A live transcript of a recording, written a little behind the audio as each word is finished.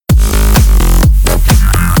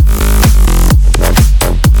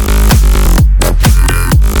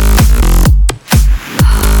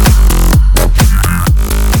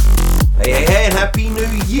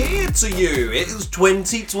is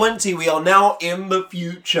 2020. We are now in the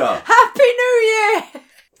future. Happy New Year!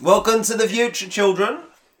 Welcome to the future, children.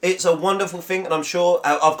 It's a wonderful thing, and I'm sure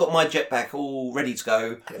I've got my jetpack all ready to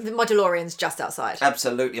go. My DeLorean's just outside.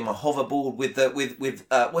 Absolutely, my hoverboard with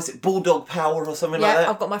what's it, Bulldog Power or something like that?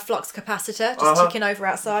 I've got my flux capacitor just ticking over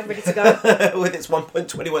outside, ready to go. With its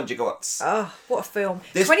 1.21 gigawatts. Oh, what a film.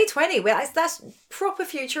 2020, well, that's proper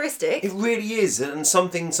futuristic. It really is, and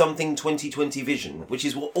something 2020 vision, which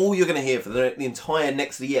is what all you're going to hear for the entire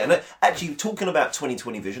next year. And actually, talking about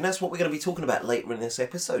 2020 vision, that's what we're going to be talking about later in this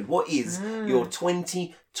episode. What is your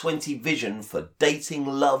 2020 vision for dating,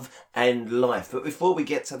 love and life? But before we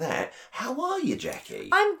get to that, how are you, Jackie?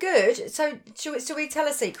 I'm good. So shall we tell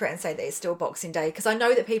a secret and say that it's still Boxing Day? Because I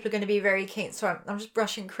know that people are going to be very keen. Sorry, I'm just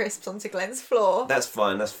brushing crisps onto Glenn's floor. That's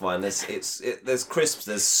fine. There's crisps,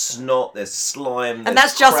 there's snot, there's slime, and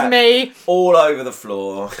that's just me all over the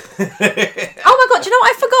floor. Oh my god! Do you know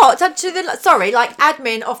what I forgot? Sorry, like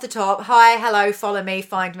admin off the top. Hi, hello, follow me,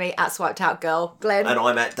 find me at Swiped Out Girl, Glenn. And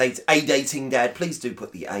I'm at Dating Dad. Please do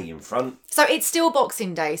put the A in front. So it's still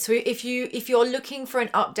Boxing Day. So if you're looking for an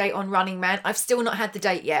update on Running Man, I've still not had the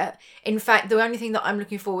date yet. In fact, the only thing that I'm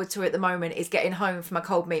looking forward to at the moment is getting home for my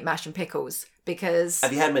cold meat mash and pickles. Because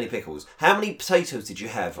have you had many pickles? How many potatoes did you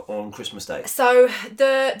have on Christmas Day? So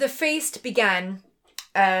the feast began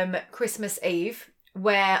Christmas Eve,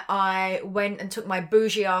 where I went and took my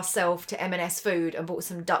bougie ass self to M&S Food and bought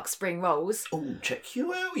some duck spring rolls. Oh, check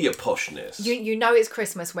you out, you poshness. You know it's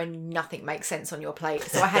Christmas when nothing makes sense on your plate.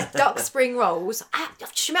 So I had duck spring rolls.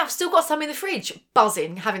 I've still got some in the fridge,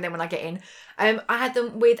 buzzing, having them when I get in. I had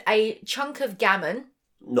them with a chunk of gammon.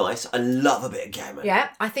 Nice. I love a bit of gammon. Yeah.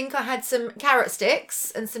 I think I had some carrot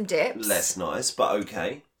sticks and some dips. Less nice, but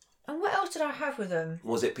okay. And what else did I have with them?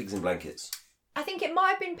 Was it pigs in blankets? I think it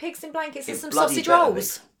might have been pigs in blankets and some sausage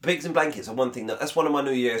rolls. Pigs in blankets are one thing that's one of my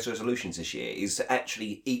New Year's resolutions this year, is to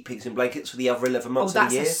actually eat pigs in blankets for the other 11 months of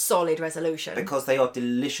the year. Oh, that's a solid resolution. Because they are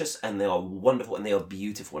delicious and they are wonderful and they are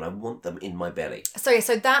beautiful and I want them in my belly. So and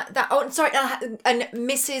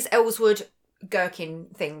Mrs. Ellswood gherkin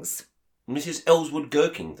things. Mrs. Ellswood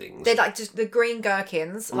gherkin things? They're like just the green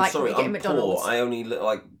gherkins, I'm sorry, you get in McDonald's. Poor. I only look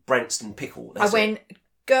like Branston pickle. I went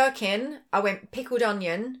gherkin, I went pickled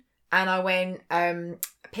onion, and I went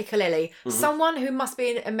piccalilli. Mm-hmm. Someone who must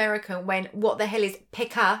be an American went, what the hell is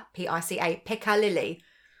pica, P-I-C-A, piccalilli?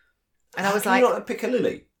 And I was like... not a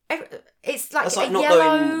piccalilli? It's like that's like a not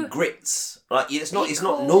yellow... knowing grits. Like it's not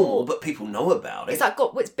normal, but people know about it. It's like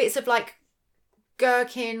got bits of like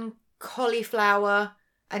gherkin, cauliflower...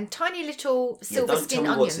 and tiny little silver skin onions. Don't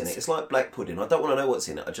tell me what's in it. It's like black pudding. I don't want to know what's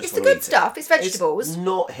in it. I just it's want the to good stuff. It's vegetables. It's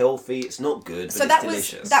not healthy. It's not good, but so it's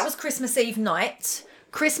delicious. That was Christmas Eve night.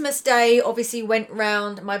 Christmas Day obviously went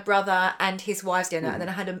round my brother and his wife's dinner, and then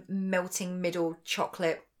I had a melting middle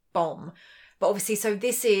chocolate bomb. But obviously, so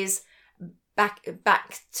this is back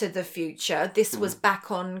to the future. This was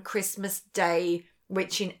back on Christmas Day,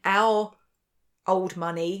 which in our old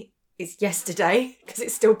money is yesterday, because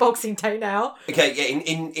it's still Boxing Day now. Okay, yeah,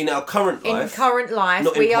 in our current life. In current life,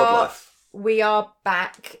 not in pod life. We are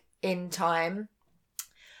back in time.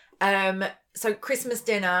 So Christmas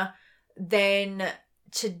dinner, then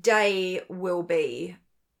today will be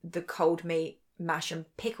the cold meat mash and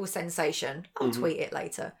pickle sensation. I'll tweet it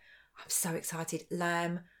later. I'm so excited.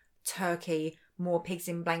 Lamb, turkey, more pigs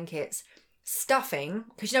in blankets. Stuffing,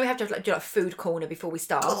 because we have to do a food corner before we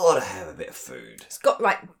start. Gotta have a bit of food. It's got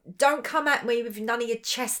don't come at me with none of your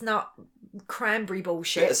chestnut cranberry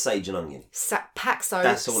bullshit. Bit of sage and onion. Paxo,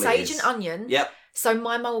 that's all sage it is. and onion. Yep. So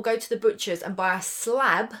my mum will go to the butcher's and buy a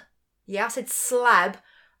slab. Yeah, I said slab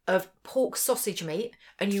of pork sausage meat,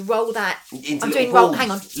 and you roll that into I'm little doing balls.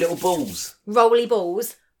 Hang on, little balls, rolly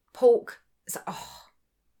balls, pork. It's like,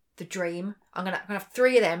 the dream. I'm gonna have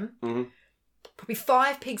 3 of them. Mm-hmm. Probably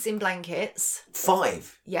 5 pigs in blankets.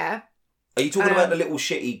 5? Yeah. Are you talking about the little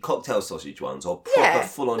shitty cocktail sausage ones or proper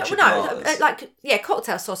full-on chipolatas?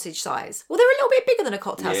 Cocktail sausage size. Well, they're a little bit bigger than a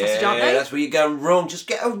cocktail sausage, aren't they? Yeah, that's where you're going wrong. Just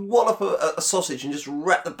get a wallop of a sausage and just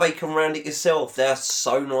wrap the bacon around it yourself. They're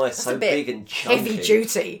so nice, that's so big and chunky. Heavy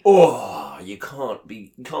duty. Oh, you can't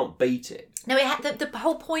beat it. No, the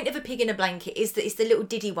whole point of a pig in a blanket is that it's the little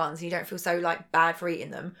diddy ones and you don't feel so bad for eating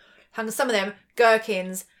them. Some of them,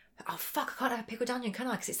 gherkins. Oh, fuck, I can't have a pickled onion, can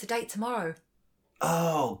I? Because it's the date tomorrow.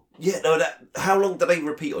 Oh, yeah, no, how long do they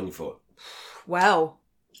repeat on you for? Well,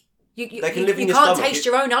 you can't stomach. Taste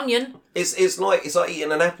your own onion. It's like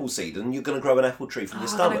eating an apple seed and you're going to grow an apple tree from your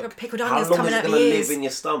stomach. Pickled onions how long coming is out it of your going to ears? live in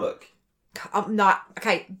your stomach? No,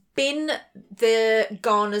 okay, bin the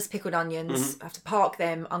Garner's pickled onions. I have to park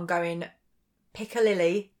them. I'm going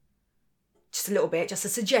piccalilli, just a little bit, just a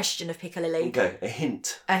suggestion of piccalilli. Okay, a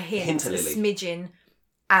hint. A hint, a Hint-a-lily. smidgen,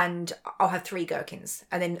 and I'll have 3 gherkins,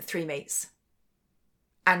 and then 3 meats.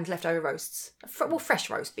 And leftover roasts. Well, fresh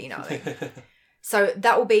roast, but you know what I mean. So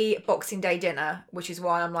that will be Boxing Day dinner, which is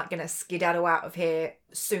why I'm like going to skedaddle out of here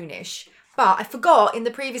soonish. But I forgot in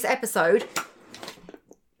the previous episode,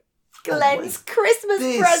 Glenn's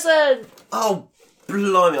Christmas present. Oh,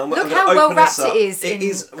 blimey. I'm Look gonna how open well this wrapped up. it is. It in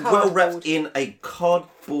is cardboard. well wrapped in a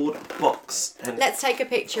cardboard box. And Let's take a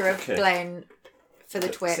picture of Glenn for the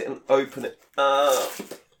twit. sit and open it up.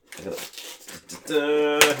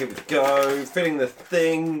 Here we go. Filling the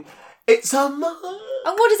thing. It's a mug.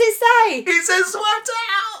 And what does it say? It says swept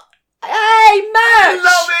out. Hey, merch!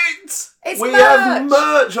 Love it. It's we merch. have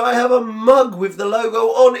merch. I have a mug with the logo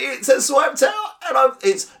on it. It says swept out, and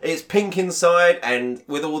it's pink inside and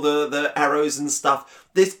with all the arrows and stuff.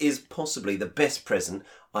 This is possibly the best present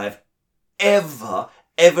I have ever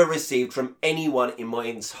received from anyone in my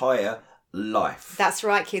entire life. That's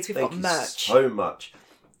right, kids. We've Thank got you merch. so much.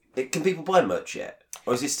 Can people buy merch yet,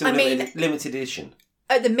 or is it still limited edition?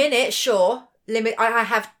 At the minute, sure. I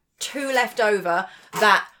have 2 left over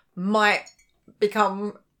that might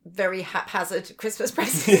become very haphazard Christmas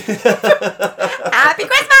presents. Happy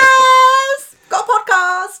Christmas! Got a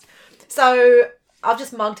podcast. So I've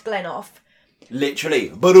just mugged Glenn off. Literally.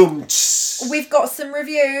 Ba-dum. We've got some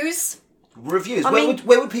reviews. Reviews. I Where mean-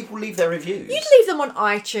 would people leave their reviews? You'd leave them on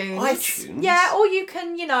iTunes. iTunes? Yeah, or you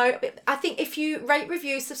can, I think if you rate,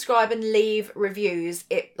 review, subscribe and leave reviews,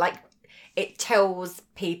 it tells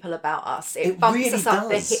people about us. It bumps really us up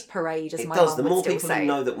does. the hit parade, as It my does. mum The would more still people say. who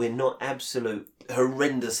know that we're not absolute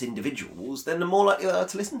horrendous individuals, then the more likely they are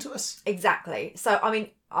to listen to us. Exactly. So, I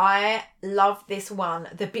mean, I love this one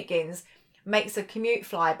that begins, makes a commute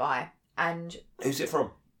flyby, and Who's it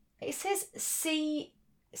from? it says, see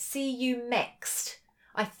you next.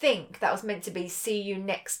 I think that was meant to be see you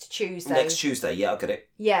next Tuesday. Next Tuesday. Yeah, I get it.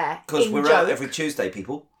 Yeah. Because in we're joke. out every Tuesday,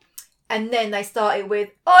 people. And then they started with,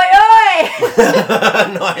 oi oi!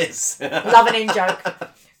 Nice. Love an in-joke.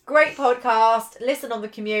 Great podcast. Listen on the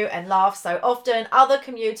commute and laugh so often. Other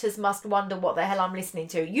commuters must wonder what the hell I'm listening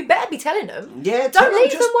to. You better be telling them. Yeah, tell Don't them,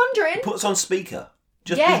 leave just them wondering. Put us on speaker.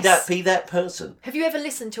 Just Yes. be that person. Have you ever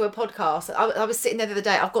listened to a podcast? I was sitting there the other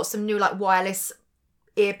day. I've got some new wireless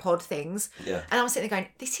earpod things. Yeah. And I was sitting there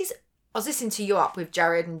going, I was listening to You Up with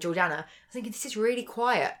Jared and Georgiana. I was thinking, this is really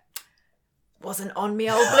quiet. Wasn't on me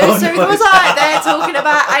old Bluetooth, no. was I? They're talking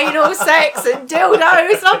about anal sex and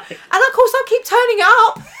dildos. And of course, I keep turning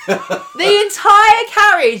up the entire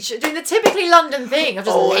carriage, doing the typically London thing of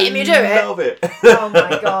just letting me do it. I love it. Oh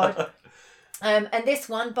my God. And this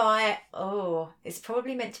one it's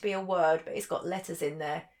probably meant to be a word, but it's got letters in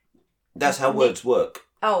there. That's how words work.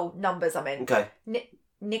 Oh, numbers, I mean. Okay.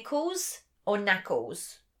 Nichols or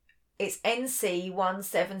Knackles? It's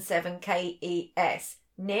NC177KES.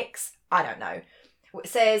 Nix? I don't know. It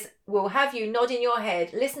says, we'll have you nodding your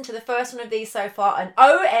head. Listen to the first one of these so far, and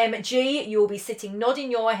OMG, you'll be sitting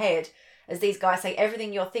nodding your head as these guys say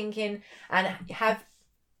everything you're thinking and have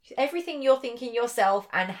everything you're thinking yourself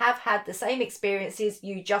and have had the same experiences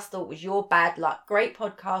you just thought was your bad luck. Great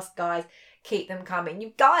podcast, guys. Keep them coming.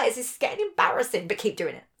 You guys, this is getting embarrassing, but keep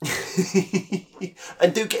doing it.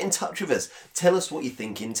 And do get in touch with us. Tell us what you're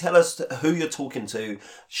thinking. Tell us who you're talking to.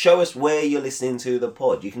 Show us where you're listening to the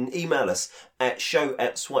pod. You can email us at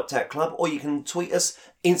show@swipedoutclub, or you can tweet us,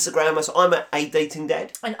 Instagram us. I'm at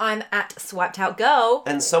 @datingdad. And I'm at Swiped Out Girl.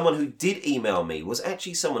 And someone who did email me was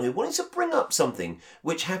actually someone who wanted to bring up something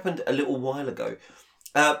which happened a little while ago.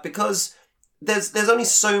 Because there's only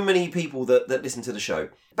so many people that listen to the show.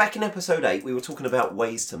 Back in episode 8, we were talking about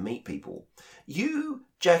ways to meet people. You,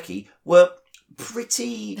 Jackie, were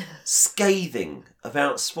pretty scathing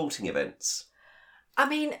about sporting events. I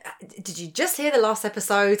mean, did you just hear the last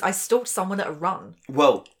episode? I stalked someone at a run.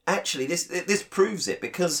 Well, actually, this proves it,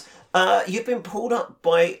 because you've been pulled up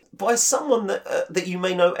by someone that you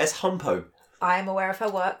may know as Humpo. I am aware of her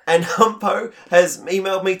work. And Humpo has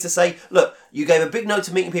emailed me to say, look, you gave a big no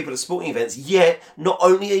to meeting people at sporting events, yet not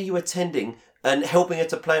only are you attending and helping her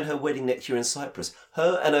to plan her wedding next year in Cyprus,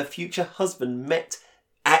 her and her future husband met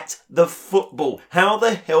at the football. How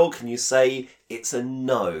the hell can you say it's a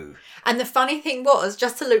no? And the funny thing was,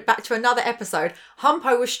 just to loop back to another episode,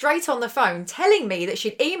 Humpo was straight on the phone telling me that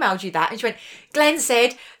she'd emailed you that, and she went, Glenn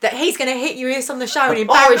said that he's going to hit you on the show and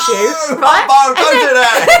embarrass you. Right? Humpo, don't do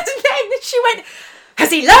that! And then she went,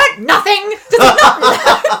 has he learnt nothing? Does he not learn?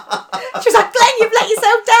 She was like, Glenn, you've let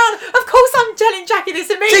yourself down. Of course I'm telling Jackie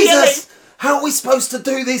this immediately. Jesus! How are we supposed to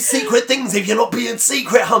do these secret things if you're not being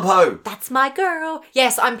secret, Humpo? That's my girl.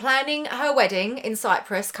 Yes, I'm planning her wedding in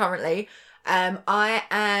Cyprus currently. I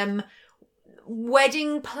am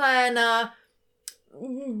wedding planner,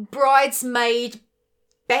 bridesmaid,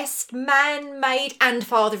 best man maid, and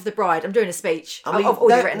father of the bride. I'm doing a speech. I mean, I've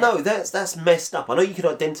already written it. that's messed up. I know you can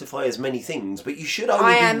identify as many things, but you should only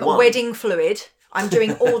I do am one. wedding fluid. I'm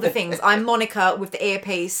doing all the things. I'm Monica with the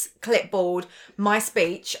earpiece, clipboard, my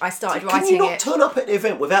speech. I started Can writing you not it. turn up at an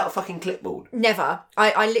event without a fucking clipboard? Never.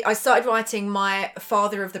 I started writing my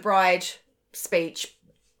father of the bride speech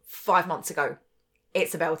 5 months ago.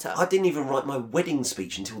 It's a belter. I didn't even write my wedding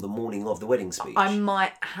speech until the morning of the wedding speech. I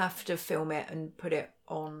might have to film it and put it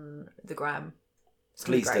on the gram.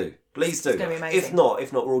 Please do. Please do. It's gonna be amazing. If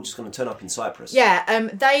not, we're all just going to turn up in Cyprus. Yeah,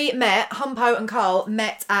 they met, Humpo and Carl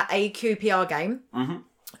met at a QPR game. Mm-hmm.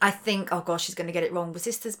 I think, oh gosh, she's going to get it wrong. Was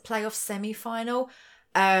this the playoff semi-final?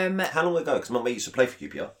 How long ago? Because my mate used to play for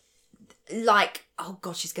QPR. Oh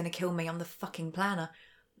gosh, she's going to kill me. I'm the fucking planner.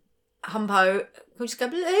 Humpo, we'll just go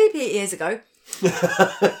years ago.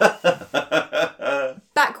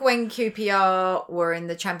 Back when QPR were in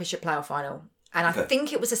the Championship playoff final. And I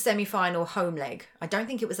think it was a semi-final home leg. I don't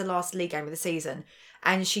think it was the last league game of the season.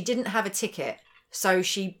 And she didn't have a ticket. So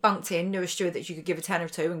she bunked in, knew a steward that you could give a tenner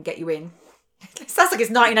to and get you in. It sounds like it's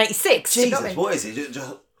 1986. Jesus, you know what I mean? what is it?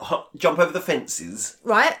 Just jump over the fences.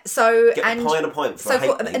 Right? So Get a pie and a pint for a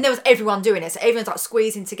halfpenny. and there was everyone doing it. So everyone's like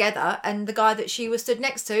squeezing together. And the guy that she was stood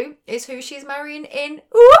next to is who she's marrying in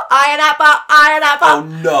Iron Apple. Oh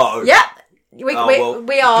no. Yep. We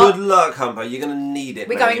are. Good luck, Humpo. You're going to need it.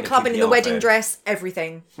 We're going clubbing in the wedding dress,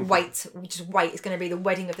 everything. Just wait. It's going to be the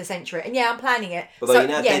wedding of the century. And yeah, I'm planning it. Although you're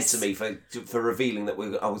now dead to me for revealing that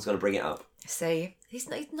I was going to bring it up. See, he's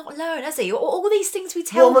not alone, has he? All these things we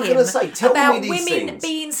tell what am I him going to say? Tell about me these women things.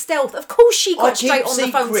 being stealth. Of course she got straight on the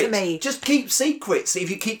phone to me. Just keep secrets. If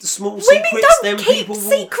you keep the small Women secrets, don't then keep people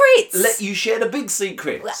secrets. will let you share the big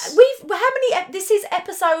secrets. This is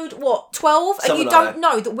episode, 12? And you don't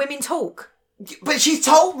know that women talk. But she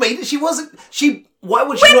told me that she wasn't. Why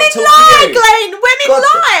would she Women not talk lie, to you? Glenn! Women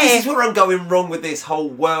lie! This is where I'm going wrong with this whole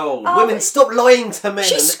world. Oh, Women, stop lying to men.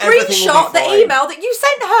 She and everything will screenshot be the fine. email that you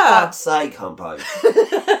sent her. God's sake, Humpo.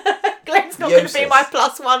 Glenn's not going to be my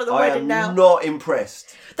 +1 of the wedding now. I am not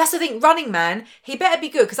impressed. That's the thing, Running Man, he better be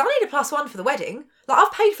good, because I need a +1 for the wedding.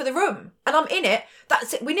 I've paid for the room, and I'm in it.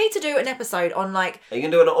 That's it. We need to do an episode on, Are you going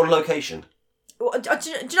to do it on location? Do you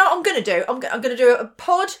know what I'm going to do? I'm going to do a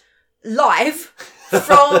pod live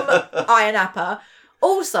from Iron Appa.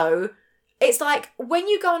 Also, it's like when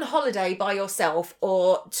you go on holiday by yourself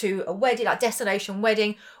or to a wedding, like destination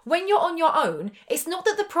wedding, when you're on your own, it's not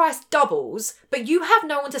that the price doubles, but you have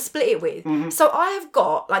no one to split it with. Mm-hmm. So I have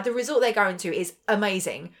got, the resort they're going to is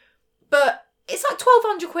amazing, but it's like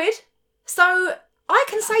 1,200 quid. So I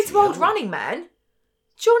can say to old Running Man,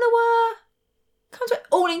 do you want to come to it?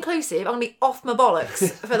 All inclusive? I'm going to be off my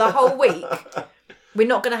bollocks for the whole week. We're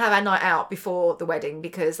not going to have our night out before the wedding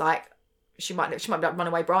because, she might be a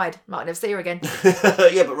runaway bride. Might never see her again.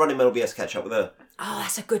 Yeah, but Running Man will be able to catch up with her. Oh,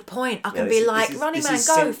 that's a good point. I can be Running Man,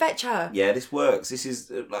 go fetch her. Yeah, this works. This is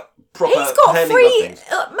proper. He's got free, muffins.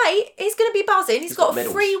 mate. He's going to be buzzing. He's got a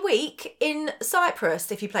medals. free week in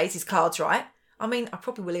Cyprus if he plays his cards right. I mean, I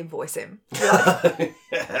probably will invoice him. Give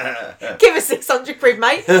us 600 quid,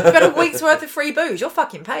 mate. You've got a week's worth of free booze. You're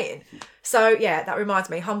fucking paying. So, yeah, that reminds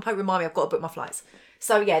me. Humpo, remind me, I've got to book my flights.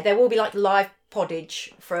 So, yeah, there will be live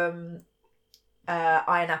poddage from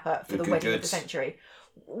Iron Appa for the wedding of the century.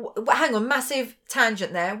 Hang on, massive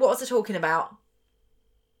tangent there. What was I talking about?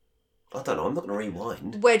 I don't know. I'm not going to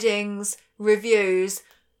rewind. Weddings, reviews,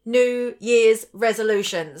 New Year's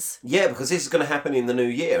resolutions. Yeah, because this is going to happen in the new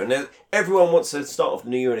year, and everyone wants to start off the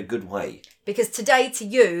new year in a good way. Because today, to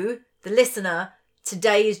you, the listener,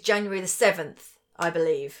 today is January the 7th, I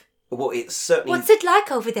believe. Well, it's certainly... What's it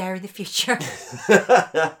like over there in the future? They're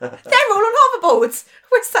all on hoverboards.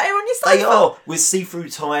 We're sat here on your sofa. They are, with see-through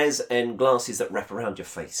tyres and glasses that wrap around your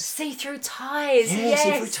face. See-through ties, Yeah, yes.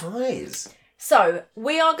 see-through tyres. So,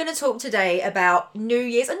 we are going to talk today about New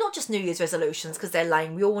Year's, and not just New Year's resolutions, because they're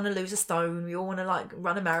lame. We all want to lose a stone. We all want to,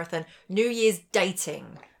 run a marathon. New Year's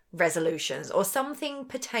dating resolutions, or something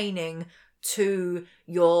pertaining to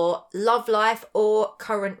your love life or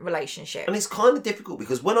current relationship. And it's kind of difficult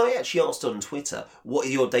because when I actually asked on Twitter, what are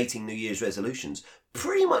your dating New Year's resolutions?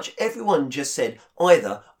 Pretty much everyone just said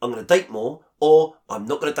either I'm going to date more or I'm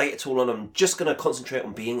not going to date at all and I'm just going to concentrate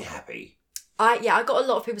on being happy. I got a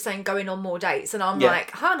lot of people saying going on more dates and I'm like,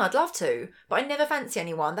 hun, I'd love to, but I never fancy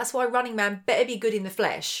anyone. That's why Running Man better be good in the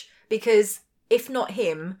flesh, because if not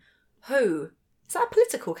him, who? Is that a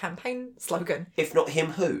political campaign slogan? If not him,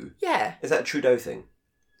 who? Yeah. Is that a Trudeau thing?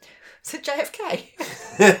 Is it JFK?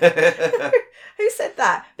 Who said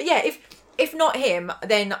that? But yeah, if not him,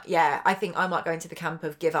 then yeah, I think I might go into the camp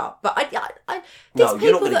of give up. But there's No, you're not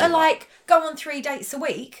people gonna that are give up. like, go on 3 dates a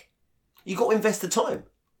week. You got to invest the time.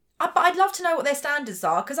 But I'd love to know what their standards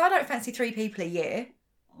are, because I don't fancy 3 people a year.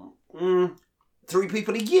 3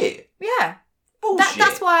 people a year. Yeah. Bullshit.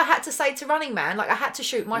 That's why I had to say to Running Man, like I had to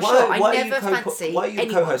shoot my shot. I never fancy Why are you a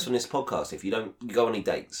anyone. co-host on this podcast if you don't go on any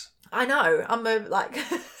dates? I know. I'm a like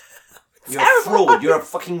You're a fraud. You're a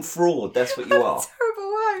fucking fraud. That's what you are.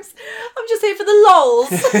 terrible host. I'm just here for the lols.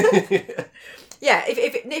 Yeah,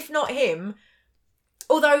 if not him.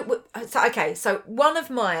 Although, so one of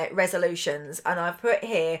my resolutions, and I've put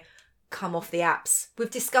here, come off the apps. We've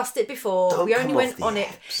discussed it before. Don't we only come went off the on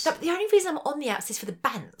apps. it. No, the only reason I'm on the apps is for the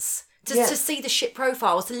bants. To see the shit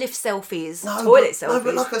profiles, to lift selfies, No, toilet selfies. No,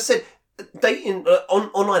 but like I said, dating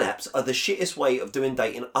online apps are the shittest way of doing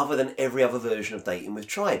dating other than every other version of dating we've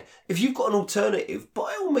tried. If you've got an alternative,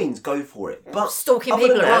 by all means go for it. But Stalking other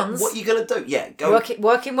people than at that, once. what are you going to do? Yeah, go.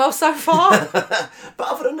 Working well so far. But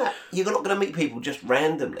other than that, you're not going to meet people just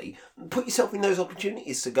randomly. Put yourself in those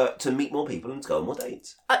opportunities to meet more people and to go on more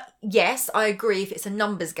dates. Yes, I agree if it's a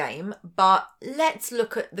numbers game, but let's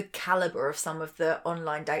look at the calibre of some of the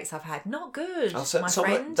online dates I've had. Not good, my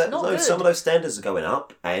friend. Not good. Some of those standards are going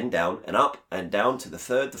up and down and up and down to the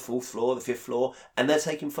 3rd, the 4th floor, the 5th floor, and they're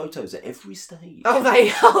taking photos at every stage.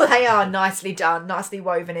 They are nicely done, nicely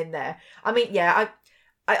woven in there. I mean, yeah,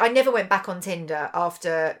 I never went back on Tinder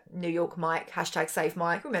after New York Mike, #Save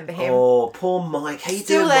Mike. Remember him? Oh, poor Mike. How you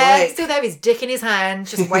Still doing, there, Mike? still there, his dick in his hand,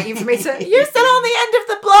 just waiting for me to. You still on the end of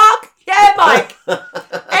the block? Yeah, Mike.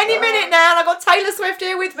 Any minute now, and I've got Taylor Swift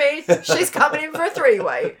here with me. She's coming in for a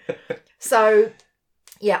 3-way. So,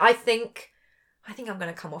 yeah, I think I'm going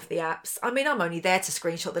to come off the apps. I mean, I'm only there to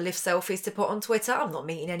screenshot the lift selfies to put on Twitter. I'm not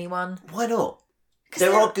meeting anyone. Why not?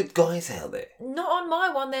 There are good guys out there. Not on my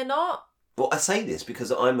one, they're not. Well, I say this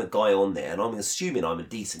because I'm a guy on there and I'm assuming I'm a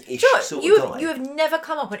decent-ish Sure, sort you of have, guy. you have never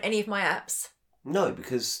come up on any of my apps. No,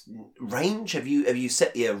 because range, have you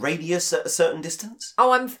set the radius at a certain distance?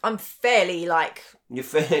 Oh, I'm fairly like... You're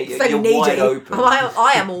fairly wide open.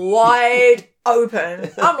 I am wide open.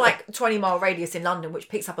 I'm like 20-mile radius in London, which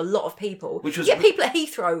picks up a lot of people. Which was- you get people at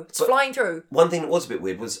Heathrow flying through. One thing that was a bit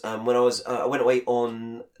weird was when I went away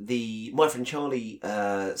on the My Friend Charlie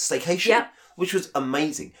staycation, Yeah. which was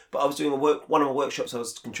amazing. But I was doing one of my workshops I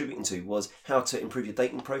was contributing to was how to improve your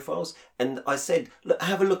dating profiles, and I said, look,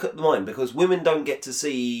 have a look at mine because women don't get to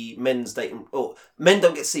see men's dating, or men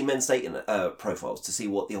don't get to see men's dating profiles to see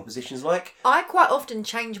what the opposition's like. I quite often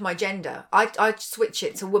change my gender. I switch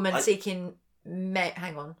it to woman seeking...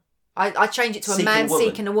 hang on. I change it to a man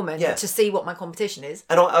seeking a woman to see what my competition is.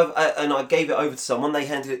 And I gave it over to someone. They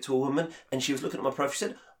handed it to a woman, and she was looking at my profile. She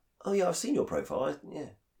said, "Oh yeah, I've seen your profile." Yeah.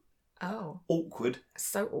 Oh. Awkward.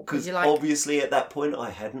 So awkward. Because You're like, obviously at that point I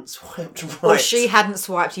hadn't swiped right. or she hadn't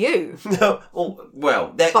swiped you. No.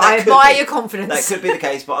 Well, But I admire your confidence. That could be the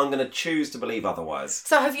case, but I'm going to choose to believe otherwise.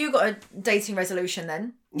 So have you got a dating resolution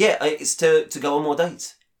then? Yeah, it's to go on more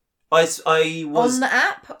dates. I was on the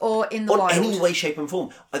app or in the on wild? any way, shape, and form.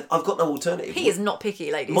 I've got no alternative. He is not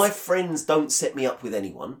picky, ladies. My friends don't set me up with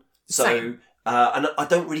anyone, so Same. and I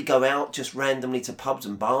don't really go out just randomly to pubs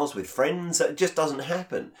and bars with friends. It just doesn't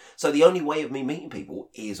happen. So the only way of me meeting people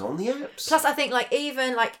is on the apps. Plus, I think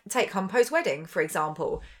even take Humpo's wedding, for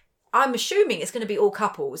example. I'm assuming it's going to be all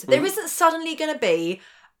couples. There isn't suddenly going to be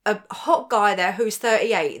a hot guy there who's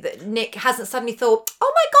 38 that Nick hasn't suddenly thought,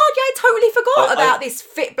 oh my God, yeah, I totally forgot about this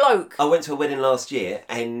fit bloke. I went to a wedding last year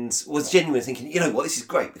and was genuinely thinking, you know what, this is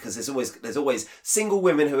great because there's always single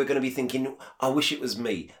women who are going to be thinking, I wish it was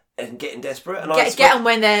me, and getting desperate. And get them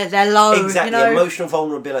when they're low. Exactly, you know? Emotional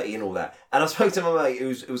vulnerability and all that. And I spoke to my mate who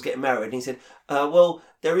was getting married, and he said, well,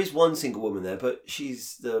 there is one single woman there, but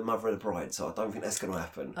she's the mother of the bride, so I don't think that's going to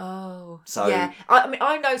happen. Oh, so yeah. I mean,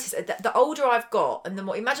 I noticed that the older I've got, and the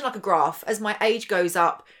more, imagine like a graph, as my age goes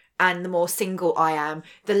up, and the more single I am,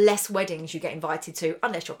 the less weddings you get invited to,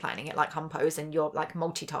 unless you're planning it like Humpo's and you're like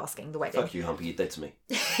multitasking the wedding. Fuck you, Humpy, you're dead to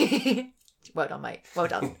me. Well done, mate. Well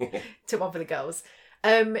done. Took one for the girls.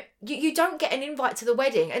 You don't get an invite to the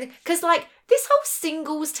wedding, and because like this whole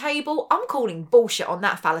singles table, I'm calling bullshit on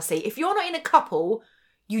that fallacy. If you're not in a couple,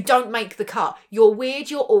 you don't make the cut. You're weird,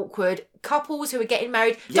 you're awkward. Couples who are getting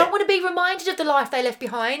married don't want to be reminded of the life they left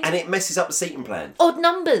behind. And it messes up the seating plan. Odd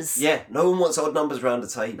numbers. Yeah, no one wants odd numbers around the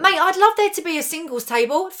table. Mate, I'd love there to be a singles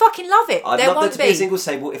table. Fucking love it. I'd there love won't there to be a singles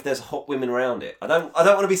table if there's hot women around it. I don't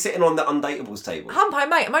want to be sitting on the undateables table. Humpo,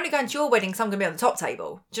 mate, I'm only going to your wedding because I'm going to be on the top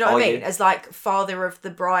table. Do you know what I mean? As like father of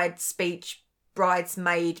the bride speech,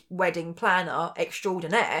 bridesmaid, wedding planner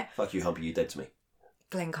extraordinaire. Fuck you, Humpy, you're dead to me.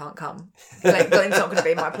 Glenn can't come. Glenn's not going to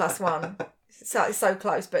be my +1. so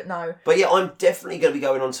close, but no. But yeah, I'm definitely going to be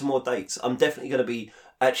going on some more dates. I'm definitely going to be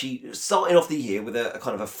actually starting off the year with a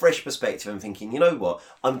kind of a fresh perspective and thinking, you know what,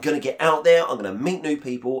 I'm going to get out there, I'm going to meet new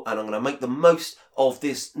people, and I'm going to make the most of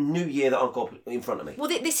this new year that I've got in front of me. Well,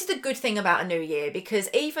 this is the good thing about a new year, because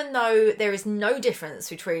even though there is no difference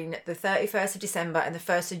between the 31st of December and the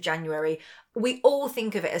 1st of January, we all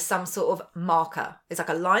think of it as some sort of marker. It's like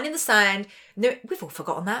a line in the sand. No, we've all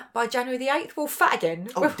forgotten that. By January the 8th, we're all fat again.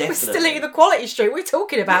 Oh, we're still eating the Quality Street. What are we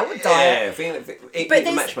talking about? We're diet.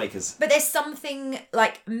 Yeah, matchmakers. But there's something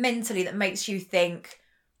like mentally that makes you think,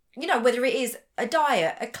 you know, whether it is a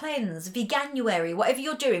diet, a cleanse, veganuary, whatever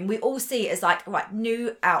you're doing, we all see it as like, right,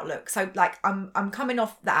 new outlook. So like, I'm coming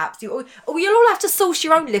off the apps. You'll all have to source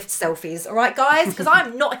your own lift selfies, all right, guys? Because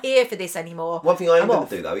I'm not here for this anymore. One thing I am going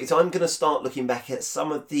to do though is I'm going to start looking back at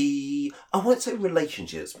some of the, I won't say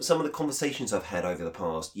relationships, but some of the conversations I've had over the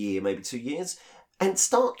past year, maybe 2 years, and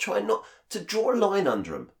start trying not to draw a line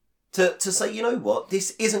under them. To say, you know what,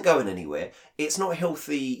 this isn't going anywhere. It's not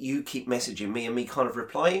healthy. You keep messaging me and me kind of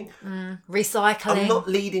replying. Recycling. I'm not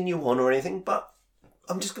leading you on or anything, but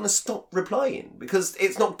I'm just going to stop replying because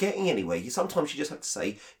it's not getting anywhere. Sometimes you just have to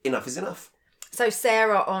say, enough is enough. So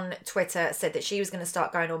Sarah on Twitter said that she was going to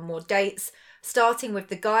start going on more dates, starting with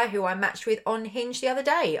the guy who I matched with on Hinge the other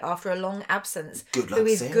day after a long absence. Good luck, who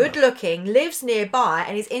is Sarah. good looking, lives nearby,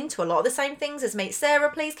 and is into a lot of the same things as me. Sarah,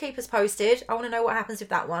 please keep us posted. I want to know what happens with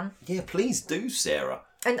that one. Yeah, please do, Sarah.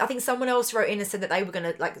 And I think someone else wrote in and said that they were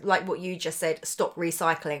going to, like what you just said, stop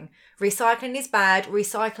recycling. Recycling is bad.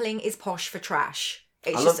 Recycling is posh for trash.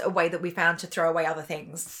 It's just a way that we found to throw away other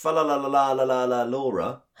things.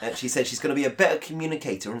 Laura actually said she's going to be a better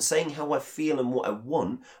communicator and saying how I feel and what I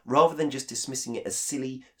want rather than just dismissing it as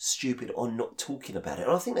silly, stupid, or not talking about it.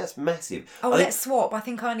 And I think that's massive. Let's swap. I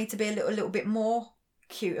think I need to be a little bit more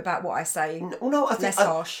cute about what I say. No, I think less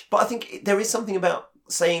harsh. But I think there is something about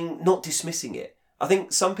saying, not dismissing it. I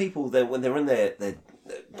think some people, when they're in their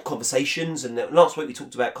conversations, and last week we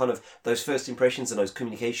talked about kind of those first impressions and those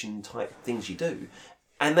communication type things you do,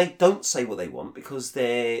 and they don't say what they want because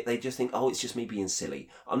they just think, oh, it's just me being silly.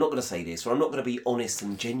 I'm not going to say this, or I'm not going to be honest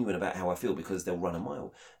and genuine about how I feel because they'll run a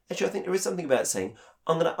mile. Actually, I think there is something about saying,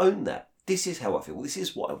 I'm going to own that. This is how I feel. This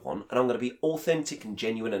is what I want. And I'm going to be authentic and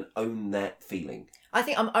genuine and own that feeling. I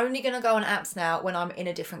think I'm only going to go on apps now when I'm in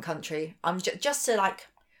a different country. I'm just to like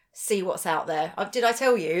see what's out there. Did I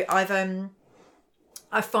tell you I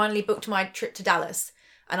finally booked my trip to Dallas,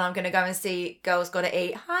 and I'm going to go and see Girls Gotta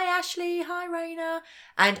Eat. Hi Ashley, hi Raina.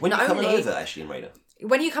 And when are you coming over, Ashley and Raina?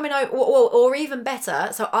 When are you coming over, or even better?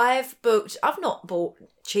 So I've not bought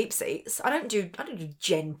cheap seats. I don't do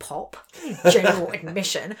Gen Pop, general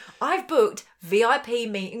admission. I've booked VIP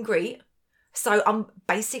meet and greet. So I'm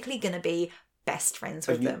basically going to be best friends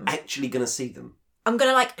with them. Are you actually going to see them? I'm going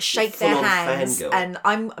to like shake their hands, and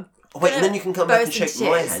I'm. Oh, wait, and then you can come back and shake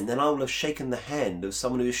my hand. Then I will have shaken the hand of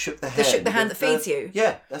someone who has shook the hand. Shook the hand that feeds you.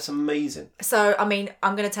 Yeah, that's amazing. So, I mean,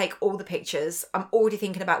 I'm going to take all the pictures. I'm already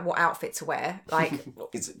thinking about what outfit to wear. Like,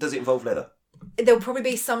 does it involve leather? There'll probably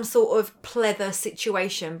be some sort of pleather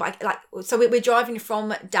situation. But so we're driving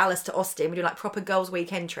from Dallas to Austin. We're doing like proper girls'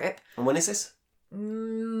 weekend trip. And when is this?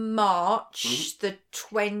 March the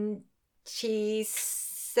 27th.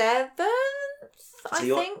 So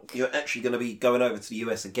you're actually going to be going over to the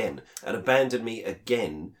US again and abandon me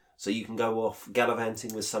again so you can go off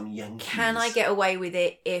gallivanting with some Yankees. Can I get away with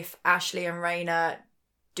it if Ashley and Raina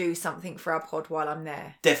do something for our pod while I'm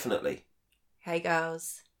there? Definitely. Hey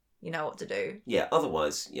girls, you know what to do. Yeah,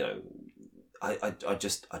 otherwise, you know, I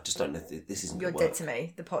just don't know if this isn't You're gonna work. Dead to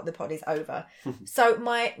me. The pod is over. So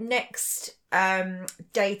my next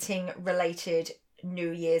dating related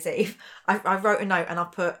New Year's Eve, I wrote a note and I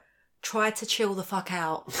put, try to chill the fuck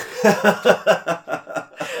out.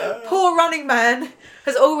 Poor Running Man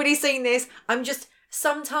has already seen this.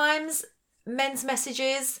 Sometimes men's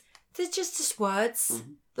messages, they're just words.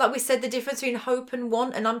 Mm-hmm. Like we said, the difference between hope and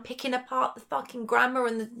want, and I'm picking apart the fucking grammar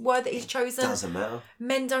and the word that he's chosen. Doesn't matter.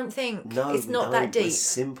 Men don't think. No, it's not that deep. It's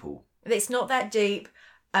simple. It's not that deep.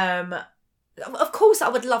 Of course, I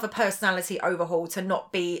would love a personality overhaul to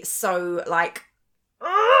not be so like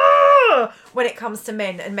when it comes to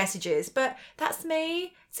men and messages, but that's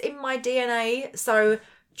me. It's in my DNA. So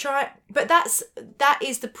but that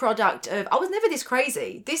is the product of. I was never this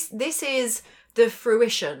crazy. This is the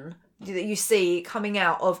fruition that you see coming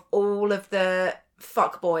out of all of the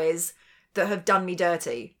fuckboys that have done me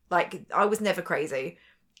dirty. Like, I was never crazy.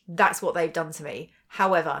 That's what they've done to me.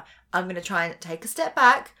 However, I'm going to try and take a step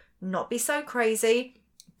back, not be so crazy,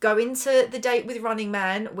 go into the date with Running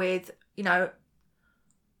Man with,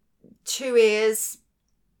 2 ears,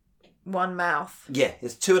 one mouth. Yeah,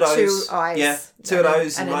 there's two of those. 2 eyes. Yeah, two of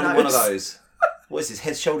those and a one nose. of those. What is this?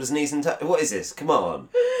 Head, shoulders, knees and toes? What is this? Come on.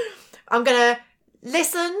 I'm going to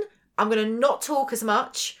listen. I'm going to not talk as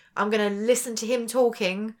much. I'm going to listen to him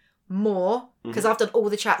talking more because I've done all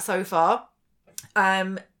the chat so far.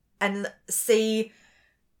 And see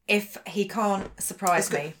if he can't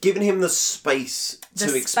surprise me. Giving him the space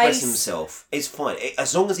to express himself is fine.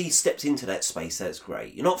 As long as he steps into that space, that's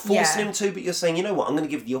great. You're not forcing him to, but you're saying, you know what, I'm going to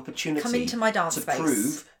give the opportunity Come into my dance space.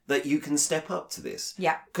 Prove that you can step up to this.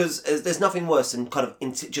 Yeah. Because there's nothing worse than kind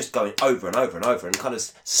of just going over and over and over and kind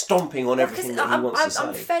of stomping on everything that he wants to say.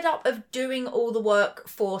 I'm fed up of doing all the work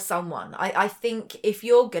for someone. I think if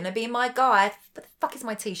you're going to be my guy, what the fuck is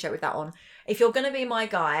my t-shirt with that on? If you're going to be my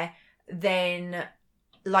guy, then,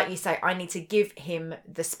 like you say, I need to give him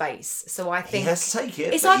the space. So I think he has to take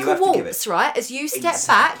it. It's like a waltz, right? As you step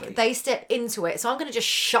back, they step into it. So I'm going to just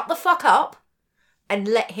shut the fuck up and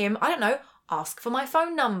let him, I don't know, ask for my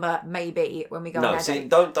phone number maybe when we go on our date.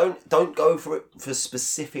 Don't go for it for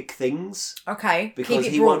specific things. Okay. Because Keep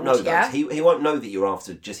it he broad, won't know yeah? those. He won't know that you're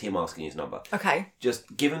after just him asking his number. Okay.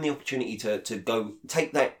 Just give him the opportunity to go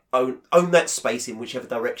take that own that space in whichever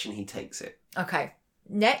direction he takes it. Okay.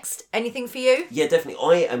 Next, anything for you? Yeah, definitely.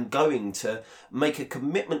 I am going to make a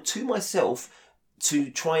commitment to myself to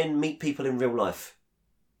try and meet people in real life.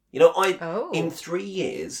 You know, in 3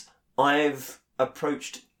 years, I've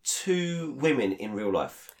approached 2 women in real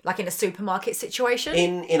life. Like in a supermarket situation?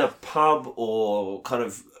 In a pub or kind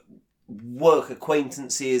of work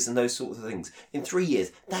acquaintances and those sorts of things. In 3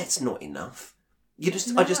 years, that's not enough. I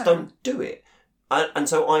just don't do it. And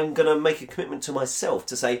so I'm going to make a commitment to myself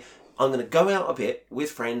to say, I'm going to go out a bit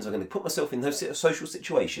with friends. I'm going to put myself in those social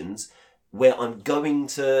situations where I'm going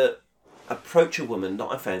to approach a woman that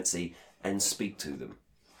I fancy and speak to them.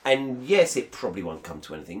 And yes, it probably won't come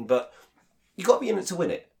to anything, but you've got to be in it to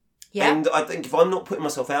win it. Yeah. And I think if I'm not putting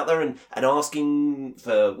myself out there and asking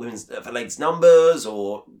for ladies' numbers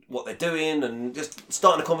or what they're doing and just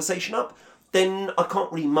starting a conversation up, then I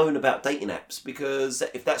can't really moan about dating apps, because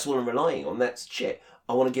if that's all I'm relying on, that's shit.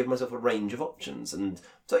 I want to give myself a range of options. And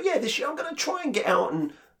so, yeah, this year I'm going to try and get out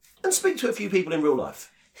and speak to a few people in real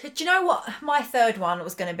life. So do you know what my third one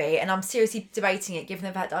was going to be? And I'm seriously debating it, given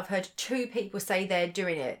the fact that I've heard 2 people say they're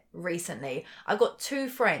doing it recently. I've got 2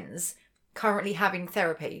 friends currently having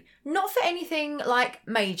therapy. Not for anything like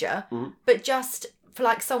major, but just for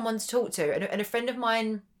like someone to talk to. And a friend of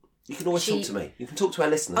mine... You can always talk to me. You can talk to our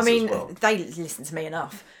listeners as well. They listen to me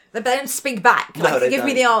enough. They don't speak back. No, they give don't.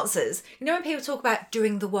 me the answers. You know when people talk about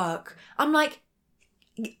doing the work, I'm like,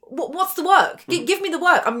 what's the work? Give me the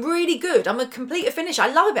work. I'm really good. I'm a completer finisher.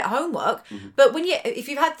 I love a bit of homework. But if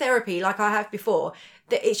you've had therapy like I have before,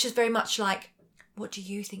 that it's just very much like, what do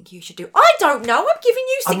you think you should do? I don't know. I'm giving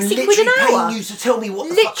you 60 quid an hour. I'm paying you to tell me what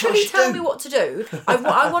the fuck I should do. Literally tell me what to do.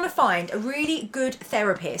 I want to find a really good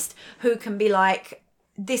therapist who can be like,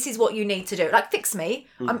 this is what you need to do. Like, fix me.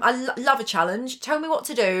 I love a challenge. Tell me what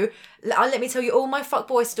to do. Let me tell you all my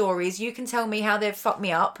fuckboy stories. You can tell me how they've fucked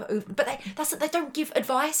me up. But they don't give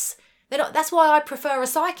advice. They're not. That's why I prefer a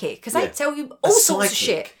psychic, because they tell you all sorts of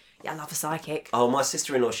shit. Yeah, I love a psychic. Oh, my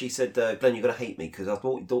sister-in-law, she said, Glenn, you're going to hate me because I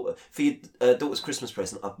bought your daughter, for your daughter's Christmas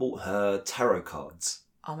present, I bought her tarot cards.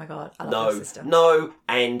 Oh my God, I love my sister. No,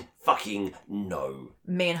 and fucking no.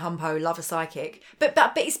 Me and Humpo love a psychic. But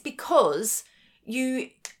it's because...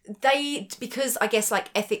 because I guess like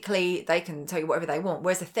ethically they can tell you whatever they want,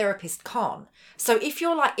 whereas a therapist can't. So if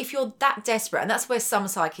you're that desperate, and that's where some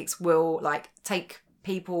psychics will like take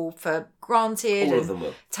people for granted, all of them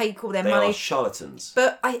will take all their they money. Are charlatans.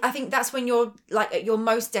 But I think that's when you're like at your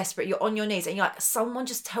most desperate, you're on your knees and you're like, someone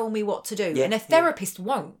just tell me what to do. And a therapist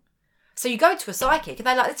won't. So you go to a psychic and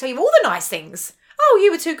they tell you all the nice things. Oh,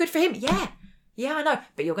 you were too good for him. Yeah, I know.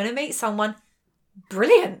 But you're going to meet someone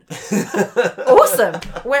brilliant. Awesome.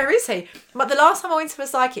 Where is he? But the last time I went to a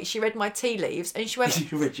psychic, she read my tea leaves and she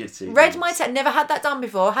went, you read your tea read leaves? my tea. Never had that done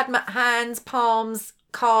before. Had my hands, palms,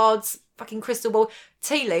 cards, fucking crystal ball,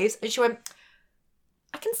 tea leaves. And she went,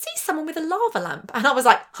 I can see someone with a lava lamp. And I was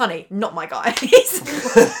like, honey, not my guy. He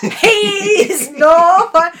is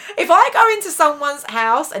not my... If I go into someone's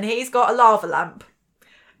house and he's got a lava lamp,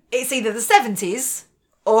 it's either the 70s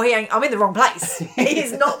or he ain't... I'm in the wrong place. He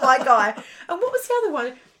is not my guy. And what was the other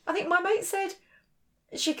one? I think my mate said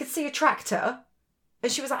she could see a tractor.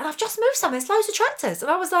 And she was like, and I've just moved somewhere. There's loads of tractors.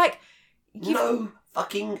 And I was like... No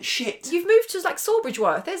fucking shit. You've moved to like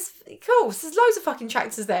Sawbridgeworth. There's loads of fucking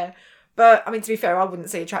tractors there. But, I mean, to be fair, I wouldn't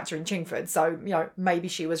see a tractor in Chingford. So, you know, maybe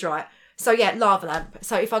she was right. So yeah, lava lamp.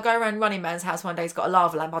 So if I go around Running Man's house one day, he's got a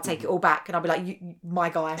lava lamp, I'll take it all back and I'll be like, my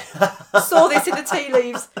guy, saw this in the tea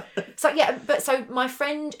leaves. So yeah, but so my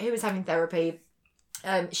friend who was having therapy,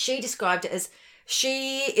 she described it as,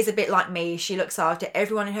 she is a bit like me. She looks after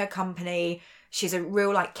everyone in her company. She's a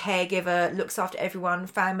real like caregiver, looks after everyone,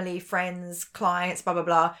 family, friends, clients, blah, blah,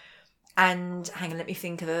 blah. And hang on, let me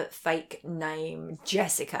think of a fake name.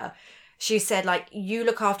 Jessica. She said, like, you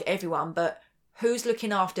look after everyone, but who's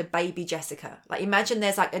looking after baby Jessica? Like, imagine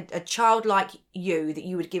there's like a child like you that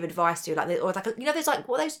you would give advice to, like, or like, there's like,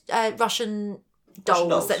 what are those Russian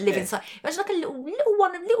dolls that live inside? Imagine like a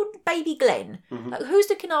little baby Glenn. Like, who's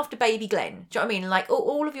looking after baby Glenn? Do you know what I mean? Like,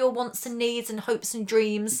 all of your wants and needs and hopes and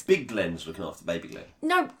dreams. Big Glenn's looking after baby Glenn.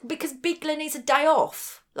 No, because big Glenn needs a day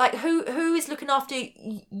off. Like, who is looking after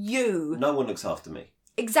you? No one looks after me.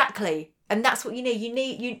 Exactly. And that's what you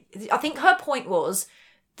need. I think her point was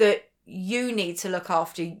that you need to look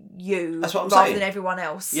after you That's what I'm rather saying. than everyone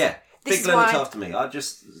else. Yeah. This Big is Glenn why- looks after me. I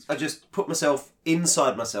just put myself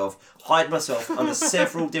inside myself, hide myself under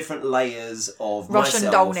several different layers of Russian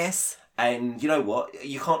myself. dollness. And you know what?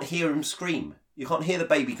 You can't hear him scream. You can't hear the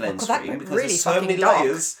baby Glenn God, that scream went because really there's so fucking many dark.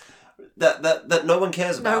 layers that no one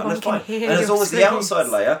cares about. No and one that's can fine. hear And as your long as the screams. outside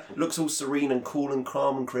layer looks all serene and cool and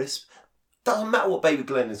calm and crisp, doesn't matter what baby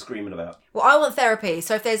Glenn is screaming about. Well, I want therapy.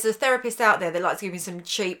 So if there's a therapist out there that likes to give me some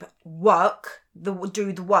cheap work,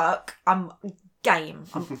 do the work, I'm game.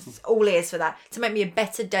 I'm all ears for that. To make me a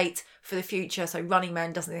better date for the future so Running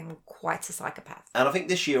Man doesn't think I'm quite a psychopath. And I think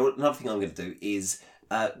this year, another thing I'm going to do is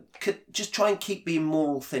just try and keep being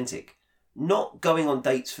more authentic. Not going on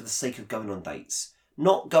dates for the sake of going on dates.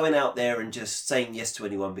 Not going out there and just saying yes to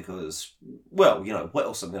anyone because, well, you know, what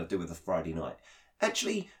else I'm going to do with a Friday night.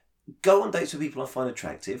 Actually, go on dates with people I find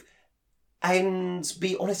attractive and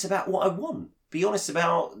be honest about what I want. Be honest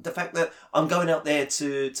about the fact that I'm going out there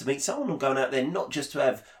to meet someone. I'm going out there not just to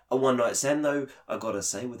have a one-night stand, though I've got to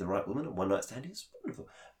say, with the right woman, a one-night stand is wonderful.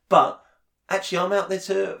 But actually, I'm out there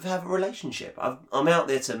to have a relationship. I'm out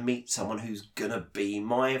there to meet someone who's going to be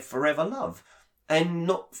my forever love. And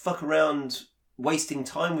not fuck around wasting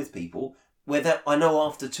time with people where that I know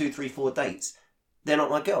after 2, 3, 4 dates, they're not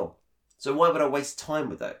my girl. So why would I waste time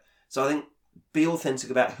with that? So I think be authentic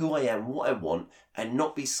about who I am, what I want, and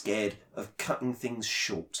not be scared of cutting things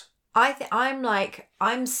short.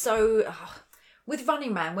 I'm so with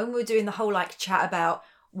Running Man, when we were doing the whole like chat about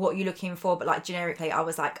what you're looking for, but like generically, I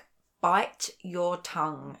was like, bite your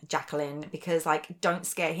tongue, Jacqueline, because like don't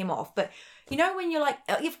scare him off. But you know, when you're like,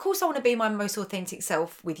 of course I want to be my most authentic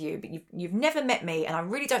self with you, but you've never met me, and I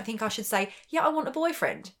really don't think I should say, yeah, I want a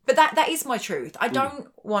boyfriend. But that is my truth. I don't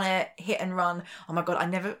want to hit and run. Oh my god, I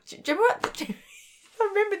never. Do you remember what? I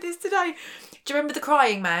remember this today. Do you remember the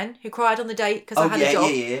crying man who cried on the date because I had a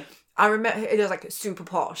job? Yeah. I remember it was like super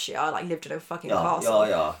posh. Yeah, I like lived in a fucking castle.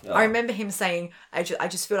 Yeah. I remember him saying, I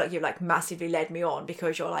just feel like you've like massively led me on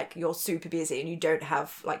because you're super busy and you don't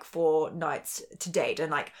have like 4 nights to date.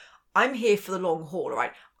 And like, I'm here for the long haul,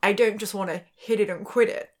 right? I don't just want to hit it and quit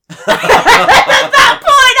it. At that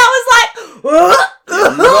point, I was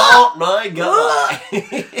like, Not my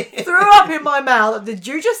guy. threw up in my mouth. Did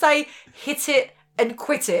you just say hit it and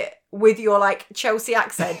quit it with your like Chelsea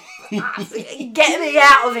accent? Get me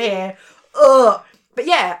out of here. Ugh. But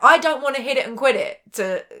yeah, I don't want to hit it and quit it,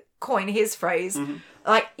 to coin his phrase.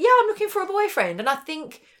 Like, yeah, I'm looking for a boyfriend. And I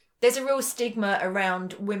think there's a real stigma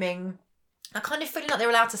around women. I kind of feeling like they're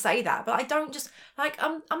allowed to say that, but I don't just like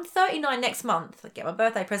I'm 39 next month. Get my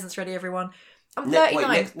birthday presents ready, everyone. I'm 39.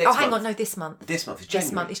 next hang month. on, no, this month. This month is January.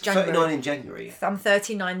 This month is January. 39 in January. I'm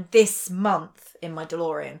 39 this month in my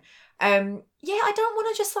DeLorean. Yeah, I don't want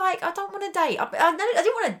to just like, I don't want to date. I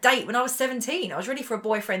didn't want to date when I was 17. I was ready for a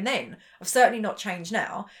boyfriend then. I've certainly not changed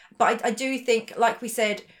now. But I do think, like we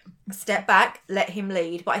said, step back, let him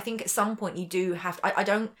lead. But I think at some point you do have, I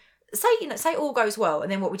don't, say all goes well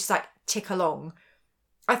and then what we just like tick along.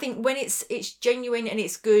 I think when it's genuine and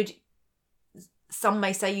it's good, some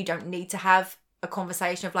may say you don't need to have a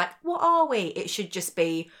conversation of like, what are we? It should just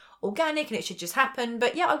be organic and it should just happen.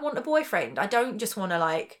 But yeah, I want a boyfriend. I don't just want to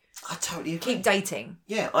like I totally agree. keep dating.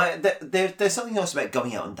 Yeah, there's something else about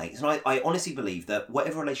going out on dates, and I honestly believe that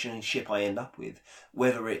whatever relationship I end up with,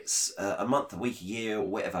 whether it's a month, a week, a year, or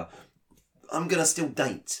whatever, I'm going to still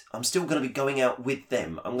date. I'm still going to be going out with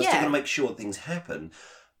them. I'm still going to make sure things happen.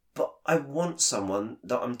 But I want someone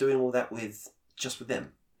that I'm doing all that with, just with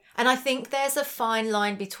them. And I think there's a fine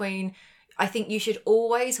line between, I think you should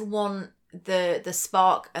always want the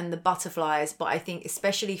spark and the butterflies, but I think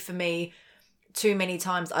especially for me, too many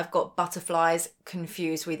times I've got butterflies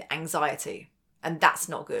confused with anxiety, and that's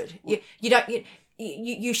not good.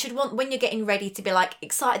 you should want, when you're getting ready to be like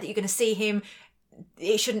excited that you're going to see him,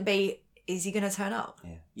 it shouldn't be, is he going to turn up?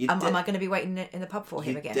 Yeah. Am I going to be waiting in the pub for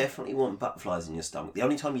him again? You definitely want butterflies in your stomach. The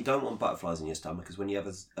only time you don't want butterflies in your stomach is when you have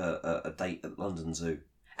a date at London Zoo.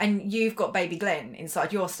 And you've got baby Glenn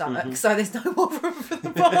inside your stomach, so there's no more room for the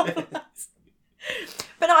butterflies.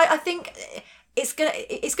 But I think it's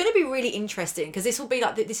gonna be really interesting, because this will be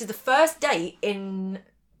like, this is the first date in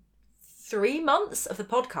 3 months of the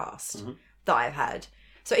podcast that I've had.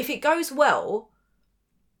 So if it goes well,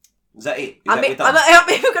 is that it? I'm either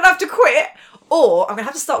gonna have to quit, or I'm gonna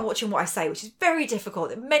have to start watching what I say, which is very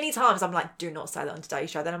difficult. Many times I'm like, do not say that on today's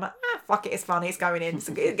show. Then I'm like, fuck it, it's funny, it's going in,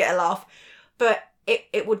 so get a laugh. But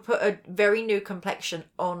it would put a very new complexion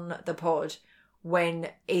on the pod when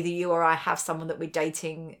either you or I have someone that we're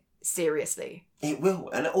dating seriously. It will.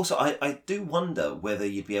 And also, I do wonder whether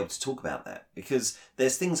you'd be able to talk about that, because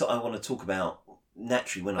there's things that I want to talk about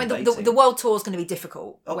naturally when I'm dating. The world tour is going to be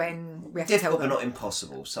difficult when we have to tell them. Difficult but not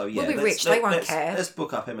impossible. So yeah, we'll be rich, they won't care. Let's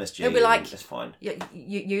book up MSG. They'll be like, that's fine. You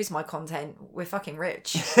use my content, we're fucking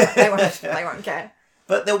rich. they won't care.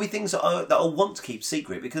 But there'll be things that I'll want to keep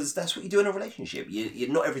secret, because that's what you do in a relationship.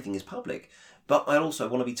 Not everything is public. But I also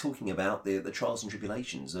want to be talking about the trials and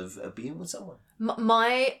tribulations of being with someone.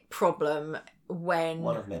 My problem when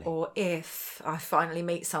One of many. or if I finally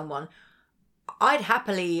meet someone, I'd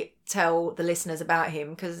happily tell the listeners about him,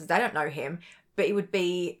 because they don't know him, but it would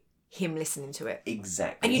be him listening to it.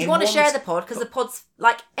 Exactly. And you'd want to share the pod, because the pod's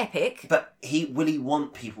like epic. But will he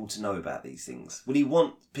want people to know about these things? Will he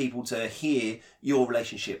want people to hear your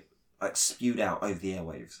relationship like spewed out over the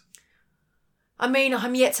airwaves? I mean,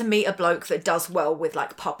 I'm yet to meet a bloke that does well with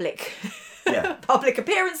like public public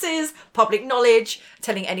appearances, public knowledge,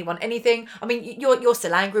 telling anyone anything. I mean, you're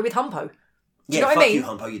still angry with Humpo. Do you know what I mean? You,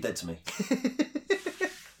 Humpo, you're dead to me.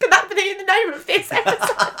 Could that be the name of this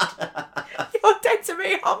episode? You're dead to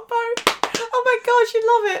me, Humpo. Oh my gosh, you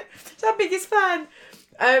love it. She's our biggest fan.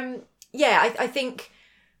 I think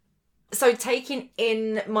so. Taking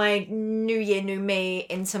in my new year, new me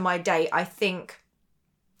into my date, I think,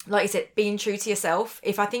 like I said, being true to yourself.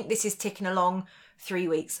 If I think this is ticking along 3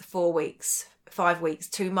 weeks, 4 weeks, 5 weeks,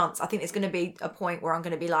 2 months, I think there's going to be a point where I'm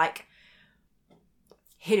going to be like,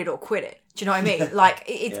 hit it or quit it. Do you know what I mean? Like,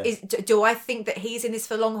 do I think that he's in this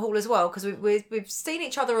for long haul as well? Because we've seen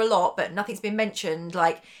each other a lot, but nothing's been mentioned.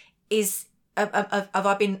 Like, have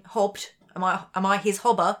I been hobbed? Am I his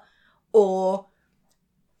hobber, or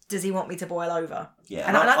does he want me to boil over? Yeah,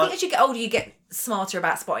 and I think as you get older, you get smarter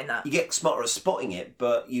about spotting that. You get smarter at spotting it,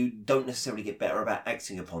 but you don't necessarily get better about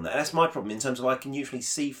acting upon that. And that's my problem in terms of I can usually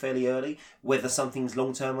see fairly early whether something's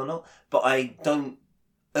long term or not, but I don't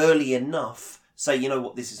early enough say, you know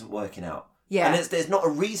what, this isn't working out. Yeah. And there's not a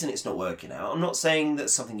reason it's not working out. I'm not saying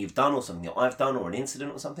that's something you've done or something that I've done or an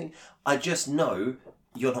incident or something. I just know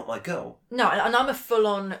you're not my girl. No, and I'm a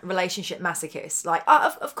full-on relationship masochist. Like,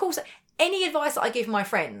 of course, any advice that I give my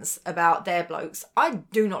friends about their blokes, I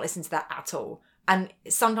do not listen to that at all. And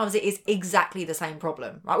sometimes it is exactly the same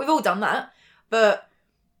problem, right? We've all done that. But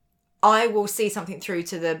I will see something through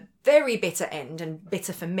to the very bitter end, and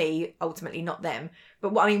bitter for me, ultimately, not them.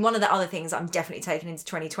 But I mean, one of the other things I'm definitely taking into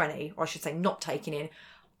 2020, or I should say not taking in,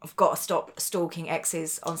 I've got to stop stalking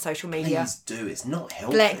exes on social media. Please do. It's not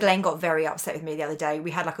healthy. Glenn got very upset with me the other day.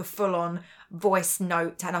 We had like a full-on voice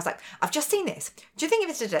note, and I was like, I've just seen this. Do you think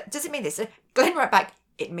does it mean this? Glenn wrote back,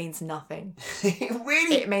 it means nothing.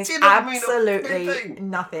 It means absolutely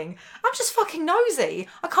nothing. I'm just fucking nosy.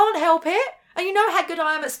 I can't help it. And you know how good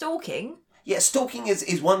I am at stalking. Yeah, stalking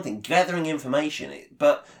is one thing, gathering information,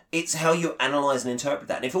 but it's how you analyse and interpret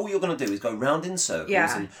that. And if all you're going to do is go round in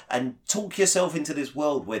circles and talk yourself into this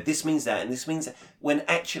world where this means that and this means that, when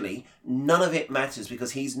actually none of it matters,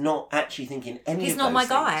 because he's not actually thinking any of those things. He's not my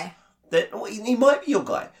guy. He might be your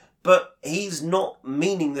guy, but he's not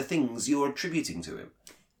meaning the things you're attributing to him.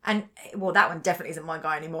 And, well, that one definitely isn't my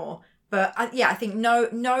guy anymore. But, I think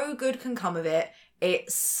no good can come of it.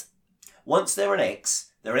 It's... Once they're an ex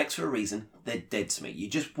for a reason, they're dead to me. You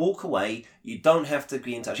just walk away. You don't have to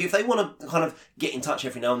be in touch. If they want to kind of get in touch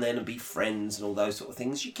every now and then and be friends and all those sort of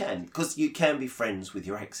things, you can. Because you can be friends with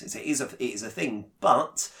your exes. It is a thing.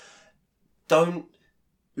 But don't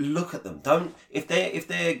look at them. If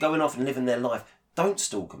they're going off and living their life, don't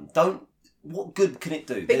stalk them. What good can it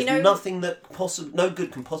do? There's nothing no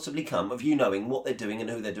good can possibly come of you knowing what they're doing and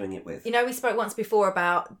who they're doing it with. You know, we spoke once before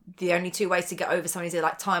about the only two ways to get over somebody's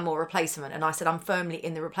like time or replacement, and I said I'm firmly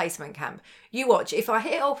in the replacement camp. You watch, if I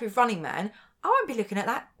hit it off with Running Man, I won't be looking at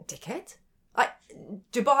that dickhead. Like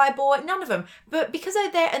Dubai Boy, none of them. But because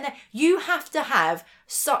they're there, you have to have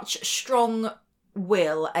such strong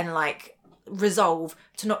will and like resolve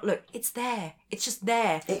to not look. It's there. It's just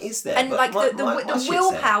there. It is there. And but like my the shit's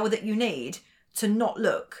willpower that you need to not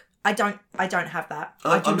look. I don't have that.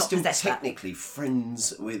 I do I'm not still possess that. technically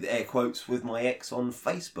friends with air quotes with my ex on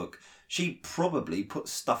Facebook. She probably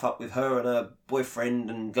puts stuff up with her and her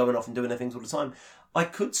boyfriend and going off and doing their things all the time. I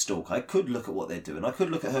could stalk. I could look at what they're doing. I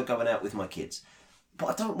could look at her going out with my kids. But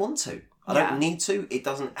I don't want to. I don't need to. It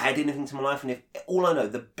doesn't add anything to my life. And if all I know,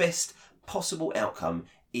 the best possible outcome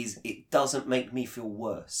is it doesn't make me feel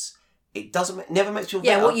worse. It never makes you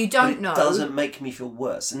feel better. What you don't know. It doesn't make me feel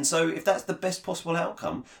worse. And so if that's the best possible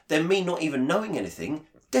outcome, then me not even knowing anything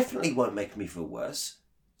definitely won't make me feel worse.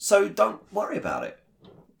 So don't worry about it.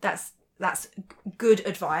 That's good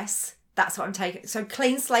advice. That's what I'm taking. So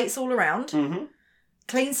clean slates all around. Mm-hmm.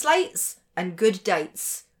 Clean slates and good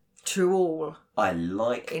dates to all. I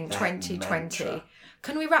like in that 2020. mantra.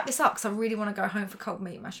 Can we wrap this up? Because I really want to go home for cold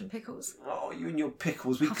meat, mash and pickles. Oh, you and your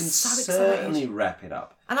pickles. We I'm can so certainly excited. wrap it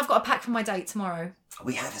up. And I've got a pack for my date tomorrow.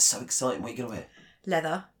 We have. It's so exciting. What are you going to wear?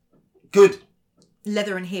 Leather. Good.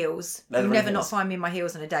 Leather and heels. Leather You'll and never not heels. find me in my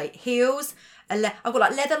heels on a date. Heels. I've got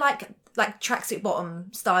like leather, like tracksuit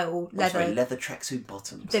bottom style leather. Sorry, leather tracksuit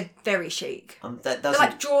bottoms. They're very chic. That They're doesn't.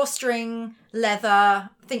 like drawstring leather. I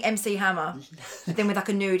think MC Hammer. Then with like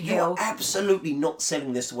a nude You're heel. absolutely not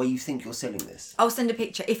selling this the way you think you're selling this. I'll send a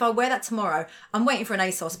picture. If I wear that tomorrow, I'm waiting for an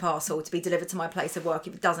ASOS parcel to be delivered to my place of work.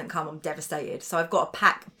 If it doesn't come, I'm devastated. So I've got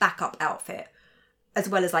a backup outfit, as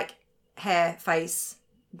well as like hair, face,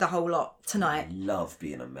 the whole lot tonight. I love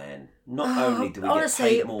being a man. Not only do we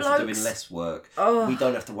honestly, get paid more for blokes- doing less work, we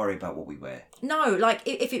don't have to worry about what we wear. No, like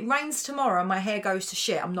if it rains tomorrow and my hair goes to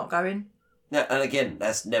shit, I'm not going. Yeah, and again,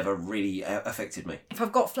 that's never really affected me. If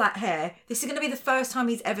I've got flat hair, this is going to be the first time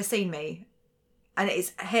he's ever seen me, and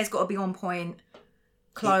hair's got to be on point.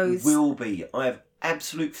 Clothes. It will be. I have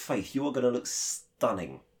absolute faith. You are going to look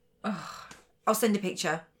stunning. I'll send a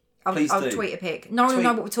picture. I'll Please do. tweet a pic. No one will Tweet.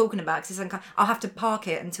 know what we're talking about because I'll have to park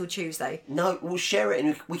it until Tuesday. No, we'll share it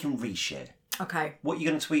and we can reshare. Okay. What are you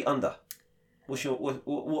going to tweet under? What's your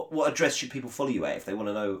what address should people follow you at if they want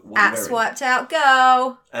to know what At you're wearing? Swiped Out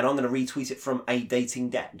Girl. And I'm going to retweet it from A Dating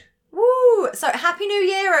Dad. Woo! So happy New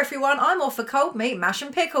Year, everyone. I'm off for cold meat, mash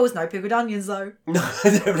and pickles. No pickled onions though. No,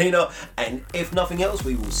 definitely not. And if nothing else,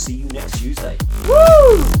 we will see you next Tuesday.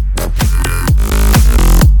 Woo!